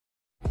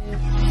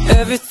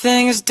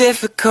Everything is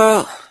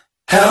difficult.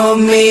 Help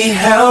me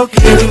help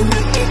you.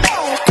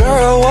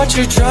 Girl, what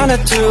you trying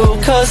to do?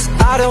 Cause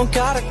I don't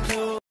got a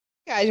clue.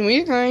 Guys,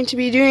 we're going to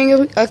be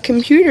doing a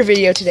computer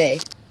video today.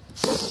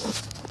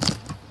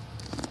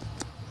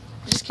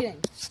 Just kidding.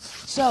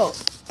 So,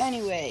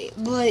 anyway,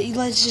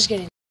 let's just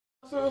get in.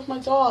 With my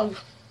dog.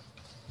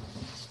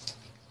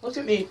 Look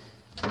at me.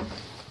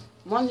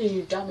 Monday,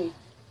 you dummy.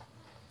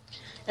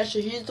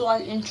 Actually, he's the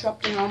one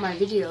interrupting all my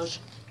videos.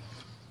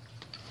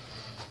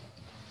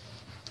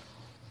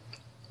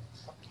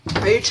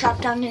 Are you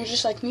trapped down here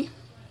just like me?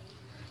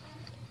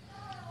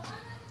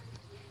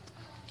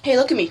 Hey,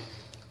 look at me.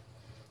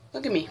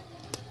 Look at me.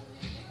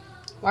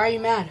 Why are you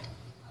mad?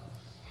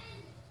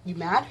 You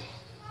mad?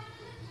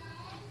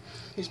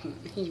 He's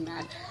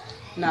mad.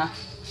 Nah.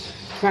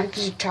 He's mad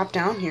because you're trapped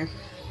down here.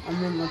 I'm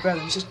with my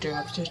brother and sister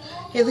upstairs.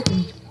 Hey, look at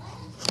me.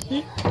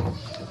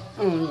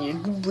 Oh, yeah,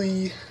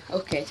 goobly.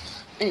 Okay.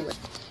 Anyway,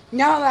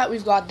 now that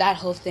we've got that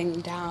whole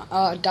thing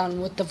done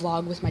with the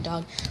vlog with my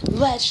dog,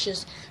 let's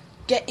just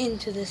get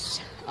into this.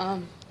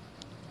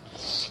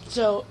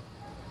 So,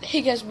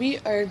 hey guys, we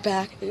are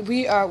back.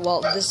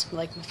 Well, this is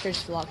like my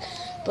first vlog,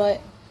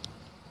 but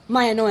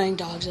my annoying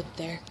dog's up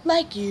there,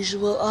 like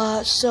usual.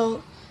 Oh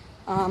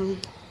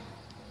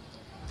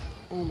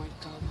my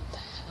god, what the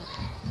hell?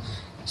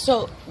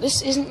 So,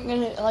 this isn't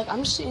gonna,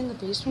 I'm just in the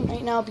basement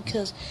right now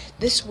because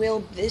this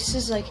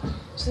is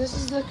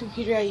the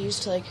computer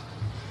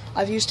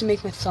I've used to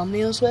make my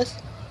thumbnails with.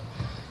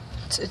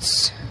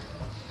 It's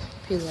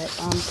pretty lit.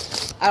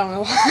 I don't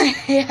know why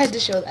I had to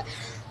show that.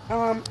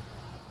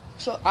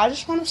 So I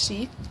just want to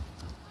see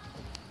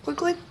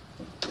quickly,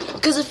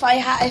 because if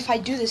I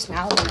do this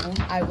now,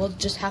 I will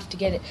just have to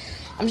get it.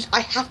 I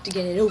have to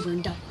get it over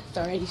and done with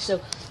already.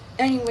 So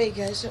anyway,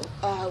 guys, so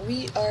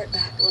we are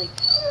back.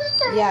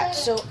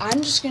 So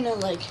I'm just gonna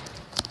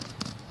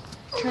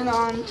turn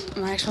on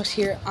my Xbox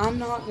here. I'm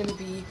not gonna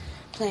be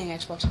playing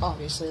Xbox,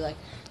 obviously.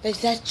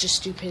 That's just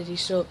stupidity.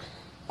 So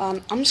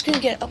I'm just gonna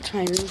get up to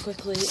my room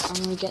quickly. I'm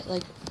gonna get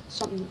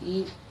something to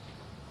eat.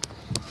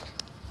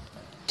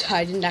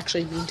 I didn't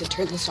actually mean to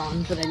turn this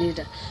on, but I need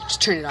to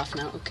just turn it off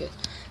now. Okay.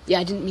 Yeah,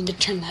 I didn't mean to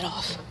turn that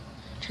off.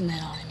 Turn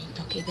that on, I mean.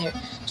 Okay, there.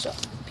 So,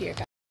 here,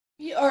 guys.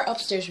 We are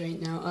upstairs right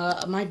now.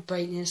 My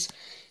brightness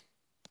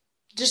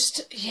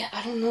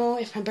I don't know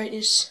if my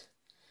brightness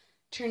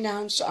turned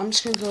down, so I'm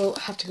just gonna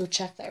have to go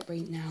check that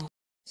right now.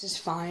 This is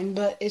fine,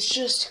 but it's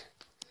just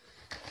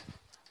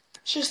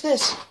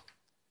this.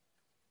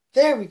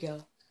 There we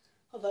go.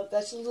 Hold up,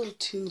 that's a little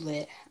too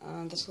lit.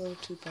 That's a little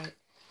too bright.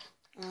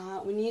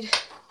 We need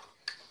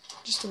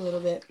just a little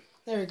bit.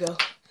 There we go.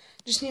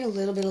 Just need a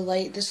little bit of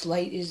light. This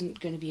light isn't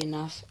going to be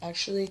enough,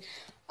 actually.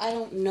 I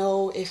don't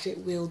know if it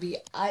will be.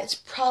 It's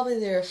probably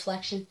the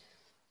reflection,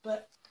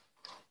 but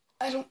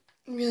I don't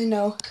really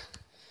know.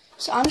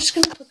 So I'm just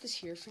going to put this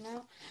here for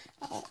now.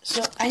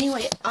 So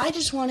anyway, I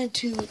just wanted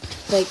to,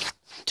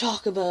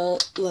 talk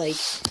about, I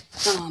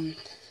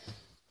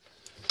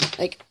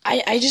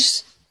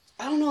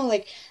don't know,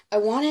 I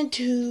wanted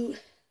to,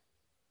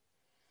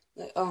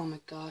 oh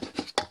my god,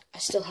 I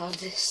still have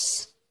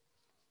this.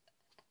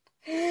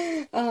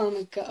 Oh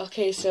my god.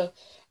 Okay, so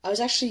I was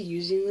actually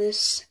using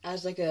this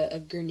as a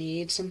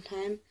grenade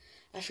sometime.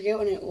 I forget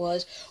when it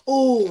was.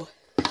 Oh,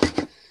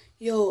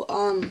 yo,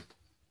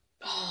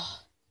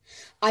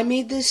 I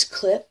made this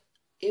clip.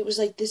 It was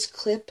this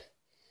clip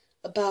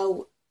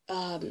about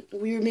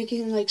we were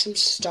making some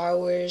Star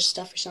Wars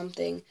stuff or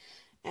something,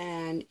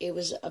 and it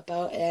was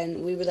about,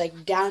 and we were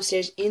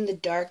downstairs in the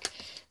dark,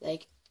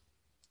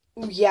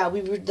 yeah,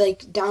 we were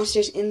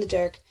downstairs in the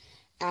dark,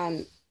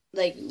 and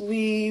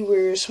we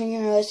were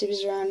swinging our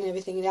lightsabers around and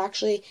everything.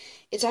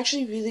 It's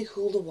actually really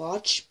cool to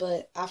watch,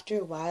 but after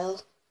a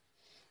while,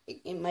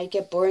 it might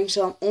get boring.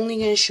 So I'm only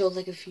gonna show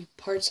a few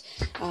parts.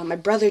 My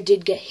brother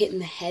did get hit in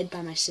the head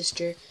by my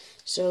sister,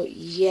 so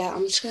yeah,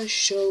 I'm just gonna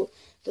show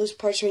those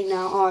parts right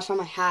now. Oh, I found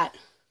my hat.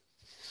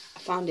 I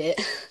found it.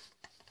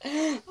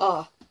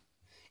 Oh,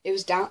 it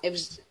was down. It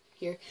was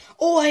here.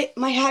 Oh,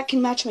 my hat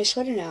can match my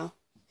sweater now,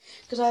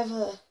 because I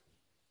have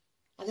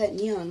that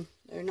neon,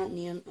 or not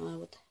neon.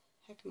 What the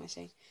heck am I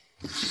saying?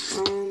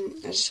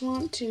 I just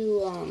want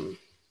to,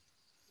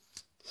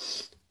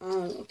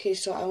 okay,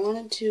 so I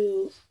wanted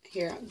to,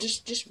 here,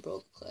 just roll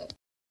the clip.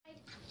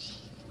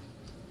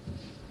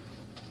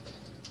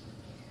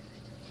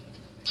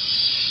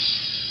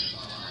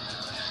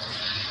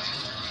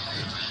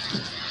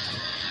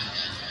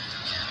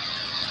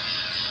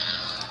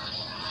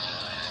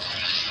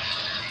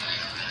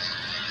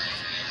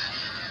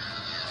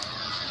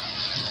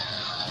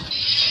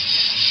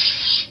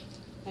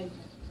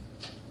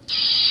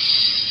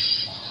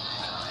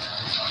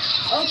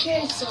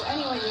 Okay, so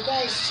anyway, you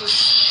guys just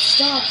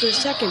stop for a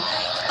second.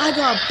 I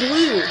got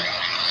blue.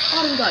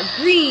 Autumn got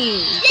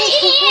green.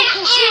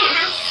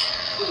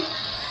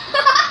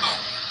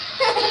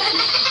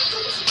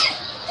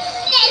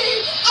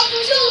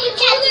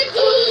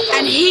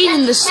 And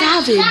Hayden the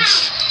Savage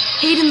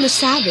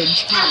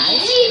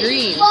has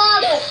green.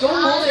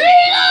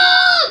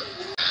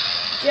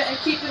 Yeah, and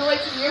keep it away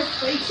from your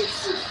face.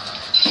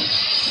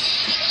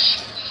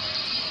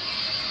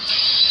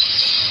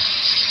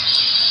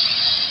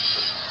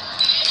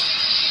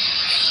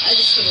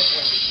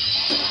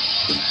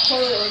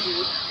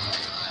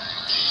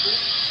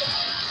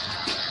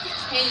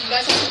 Hey, you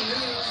guys have to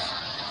move.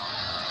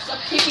 Stop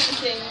kicking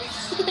things.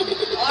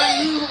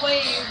 Alright, move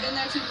away. You've been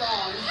there too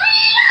long.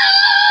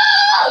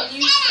 Can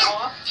you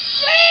stop?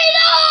 Stop.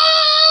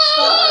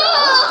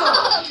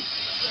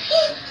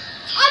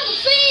 I'm a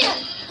fan!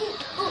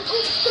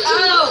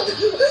 Ow!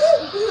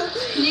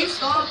 Can you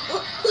stop?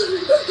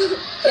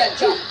 Yeah,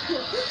 jump.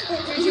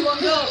 3, 2,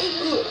 1, go.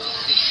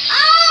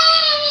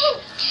 Ow!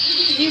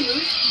 Can you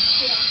move?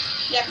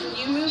 Yeah, can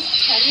you move?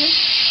 Can you?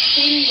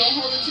 Hayden, don't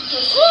hold it too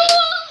close.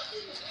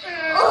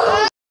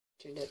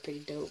 Turned out pretty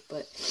dope,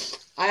 but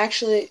I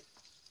actually,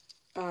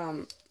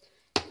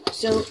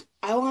 so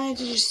I wanted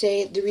to just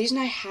say the reason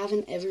I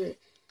haven't ever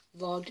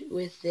vlogged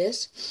with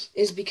this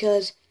is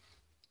because,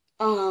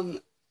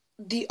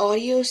 the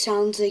audio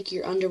sounds like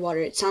you're underwater.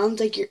 It sounds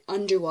like you're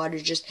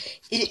underwater.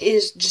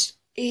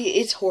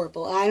 It's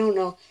horrible. I don't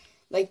know.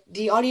 Like,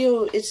 the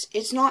audio,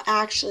 it's not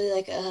actually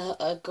like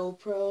a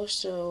GoPro,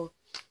 so,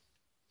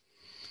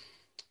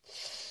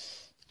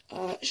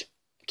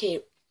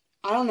 okay,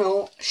 I don't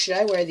know. Should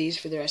I wear these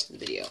for the rest of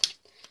the video?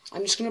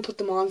 I'm just gonna put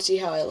them on, see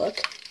how I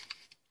look.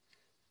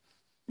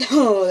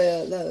 Oh,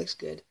 yeah, that looks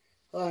good.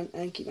 Hold on, I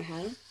can keep my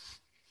hat on.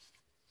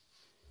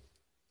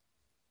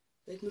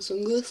 Like my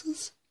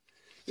sunglasses?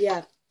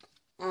 Yeah,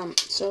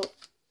 so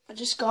I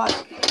just got,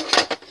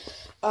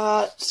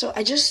 so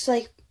I just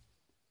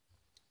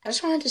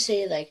wanted to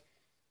say, like,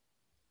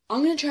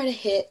 I'm gonna try to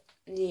hit,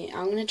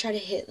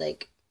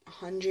 like,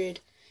 100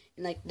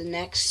 in, like, the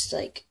next,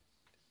 like,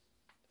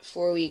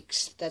 4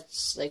 weeks.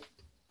 That's, like,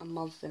 a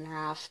month and a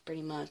half,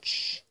 pretty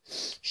much.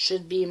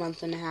 Should be a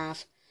month and a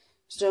half.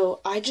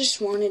 So, I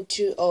just wanted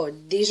to, oh,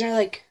 these are,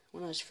 like,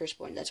 when I was first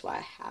born, that's why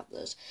I have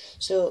those.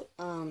 So,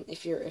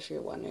 if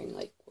you're wondering,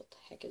 like, what the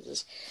heck is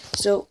this?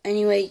 So,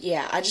 anyway,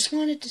 yeah, I just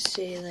wanted to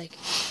say, like,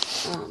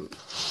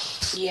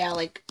 yeah,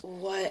 like,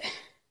 what,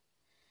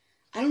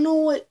 I don't know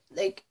what,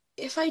 like,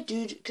 if I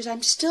do, because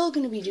I'm still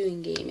going to be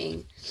doing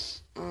gaming,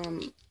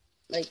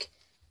 like,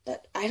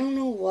 but I don't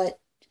know what,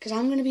 because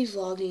I'm going to be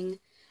vlogging.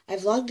 I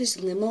vlogged this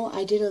limo.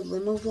 I did a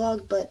limo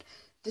vlog, but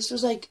this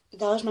was, like,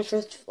 that was my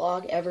first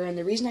vlog ever, and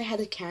the reason I had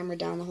the camera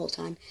down the whole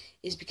time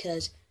is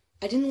because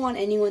I didn't want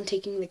anyone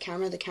taking the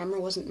camera. The camera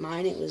wasn't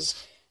mine. It was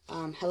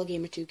Hello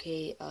Gamer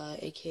 2K,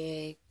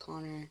 aka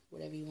Connor,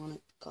 whatever you want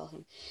to call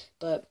him.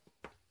 But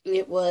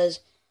it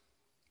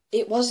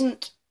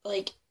wasn't,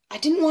 like, I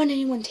didn't want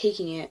anyone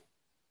taking it,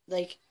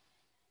 like,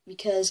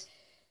 because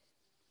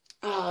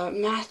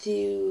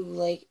Matthew,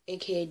 like,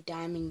 aka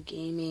Diamond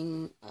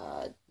Gaming,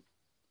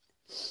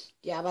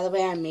 yeah, by the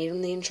way, I made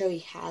him the intro. He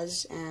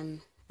has, and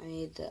I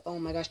made the, oh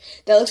my gosh,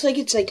 that looks like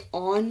it's, like,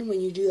 on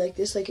when you do, like,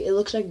 this, like, it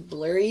looks, like,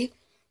 blurry.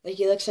 Like,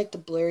 it looks like the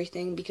blurry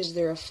thing because of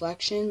the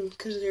reflection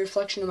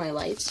of my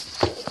lights.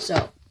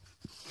 So,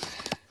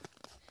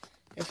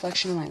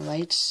 reflection of my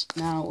lights.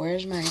 Now,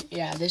 where's my,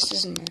 yeah, this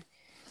is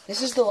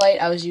the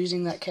light I was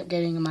using that kept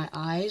getting in my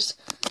eyes.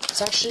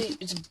 It's actually,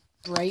 it's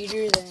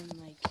brighter than,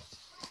 like,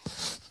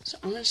 so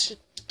I'm going to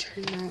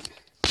turn that.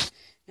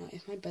 Now,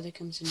 if my brother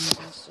comes in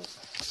here, so,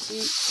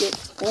 see,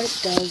 what it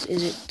does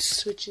is it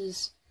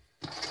switches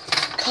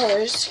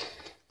colors.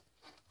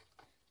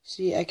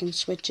 See, I can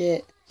switch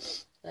it,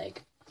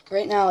 like,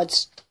 right now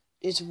it's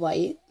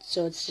white,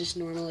 so it's just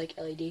normal, like,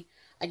 LED.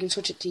 I can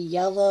switch it to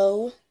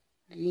yellow,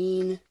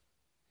 green,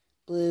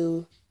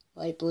 blue,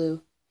 light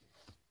blue,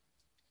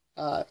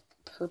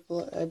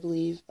 purple, I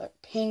believe,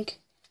 pink,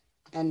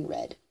 and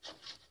red.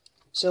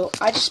 So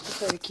I just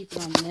prefer to keep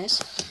it on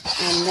this,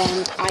 and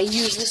then I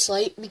use this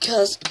light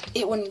because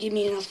it wouldn't give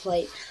me enough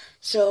light.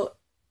 So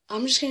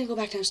I'm just going to go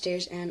back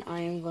downstairs, and I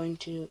am going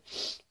to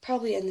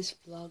probably end this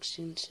vlog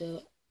soon.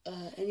 So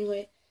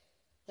anyway,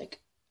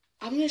 like,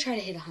 I'm going to try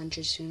to hit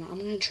 100 soon. I'm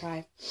going to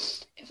try.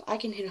 If I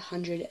can hit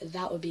 100,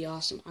 that would be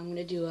awesome. I'm going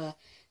to do a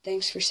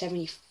thanks for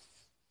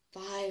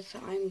 75.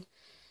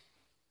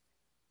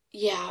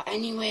 Yeah,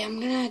 anyway,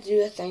 I'm going to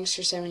do a thanks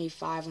for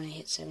 75 when I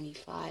hit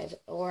 75.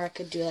 Or I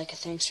could do, like, a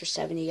thanks for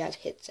 70. I've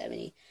hit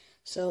 70.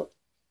 So,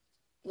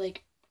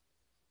 like,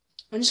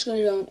 I'm just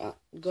going to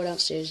go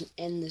downstairs and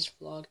end this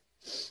vlog.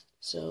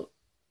 So,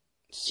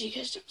 see you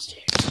guys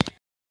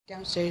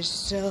downstairs.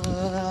 So,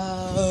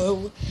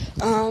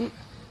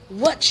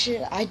 what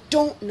should, I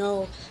don't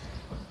know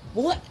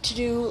what to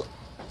do,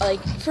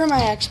 like, for my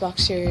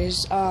Xbox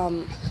series.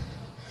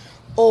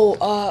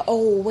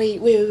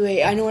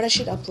 Wait, I know what I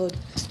should upload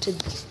to,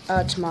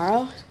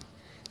 tomorrow,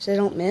 so I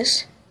don't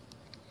miss.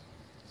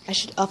 I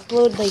should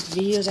upload, like,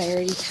 videos I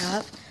already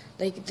have,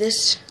 like,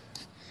 this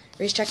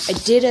racetrack. I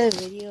did a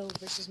video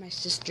versus my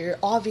sister.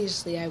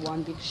 Obviously, I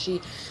won because she's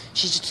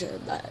just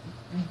a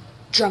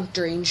drunk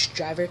deranged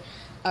driver.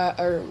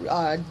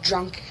 Or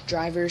drunk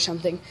driver or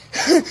something.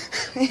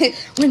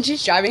 When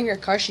she's driving her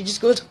car, she just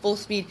goes full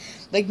speed,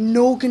 like,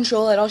 no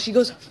control at all. She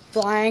goes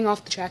flying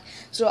off the track.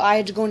 So I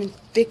had to go in and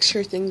fix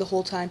her thing the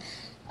whole time.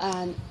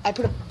 And I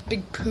put a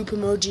big poop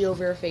emoji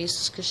over her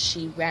face because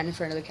she ran in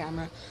front of the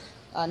camera.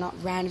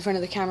 Not ran in front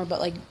of the camera,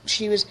 but, like,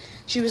 she was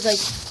like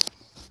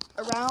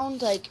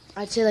around, like,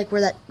 I'd say, like,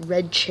 where that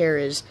red chair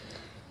is,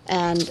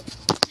 and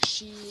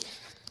she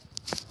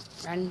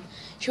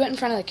She went in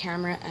front of the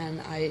camera,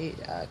 and I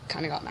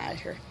kind of got mad at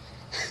her.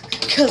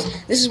 Because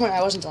this is when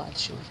I wasn't allowed to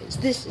show my face.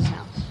 This is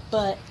now.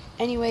 But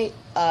anyway,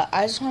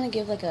 I just want to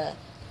give like a...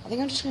 I think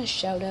I'm just going to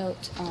shout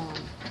out...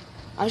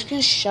 I'm just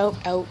going to shout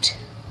out...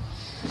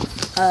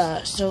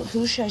 so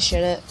who should I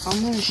shout out?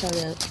 I'm going to shout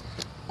out...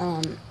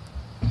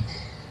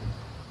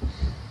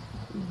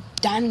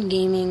 Diamond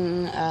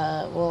Gaming.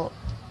 Well,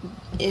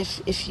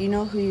 if you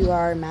know who you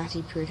are,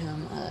 Matthew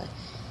Prudhomme,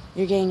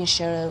 you're getting a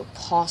shout out.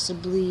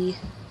 Possibly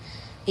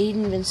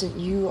Aiden Vincent,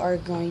 you are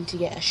going to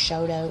get a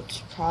shout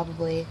out.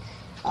 Probably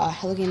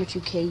Hello Gamer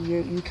 2K,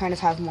 you kind of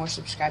have more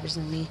subscribers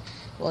than me.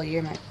 Well,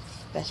 you're my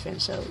best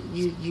friend, so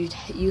you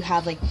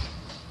have like.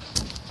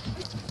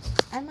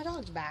 And my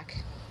dog's back.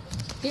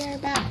 They're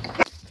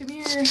back. Come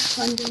here,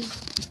 London.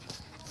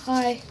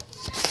 Hi.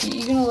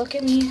 You gonna look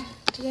at me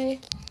today?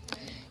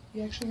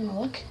 You actually gonna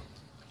look?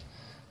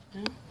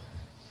 No?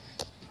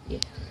 Yeah.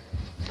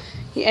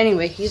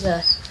 Anyway, he's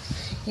a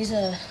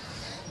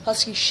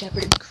husky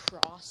shepherd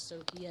cross,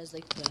 so he has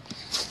like the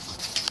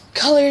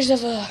colors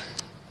of a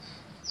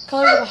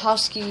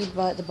husky,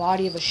 but the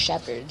body of a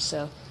shepherd.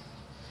 So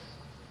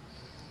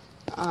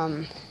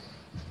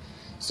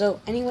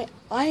anyway,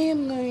 I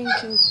am going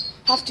to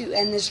have to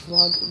end this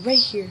vlog right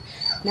here.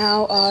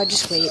 Now,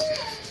 just wait.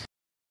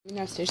 I'm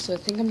downstairs, so I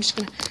think I'm just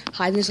gonna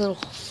hide in this little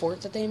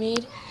fort that they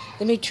made.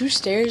 They made 2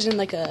 stairs and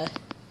like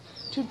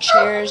 2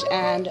 chairs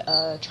and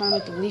trying to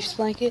make the Leafs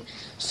blanket.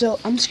 So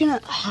I'm just gonna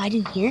hide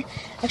in here.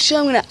 Actually,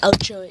 I'm gonna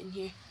outro it in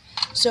here.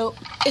 So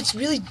it's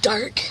really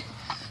dark,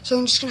 so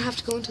I'm just gonna have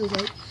to go into the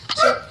light.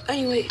 So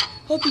anyway,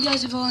 hope you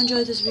guys have all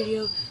enjoyed this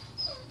video.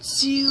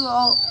 See you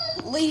all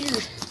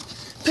later.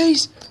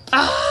 Peace.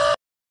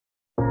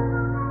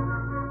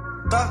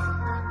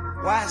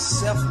 Why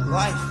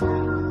self-life?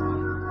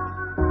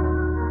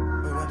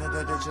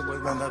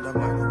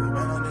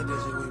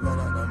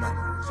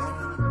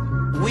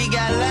 We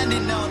got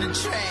London on the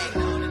track.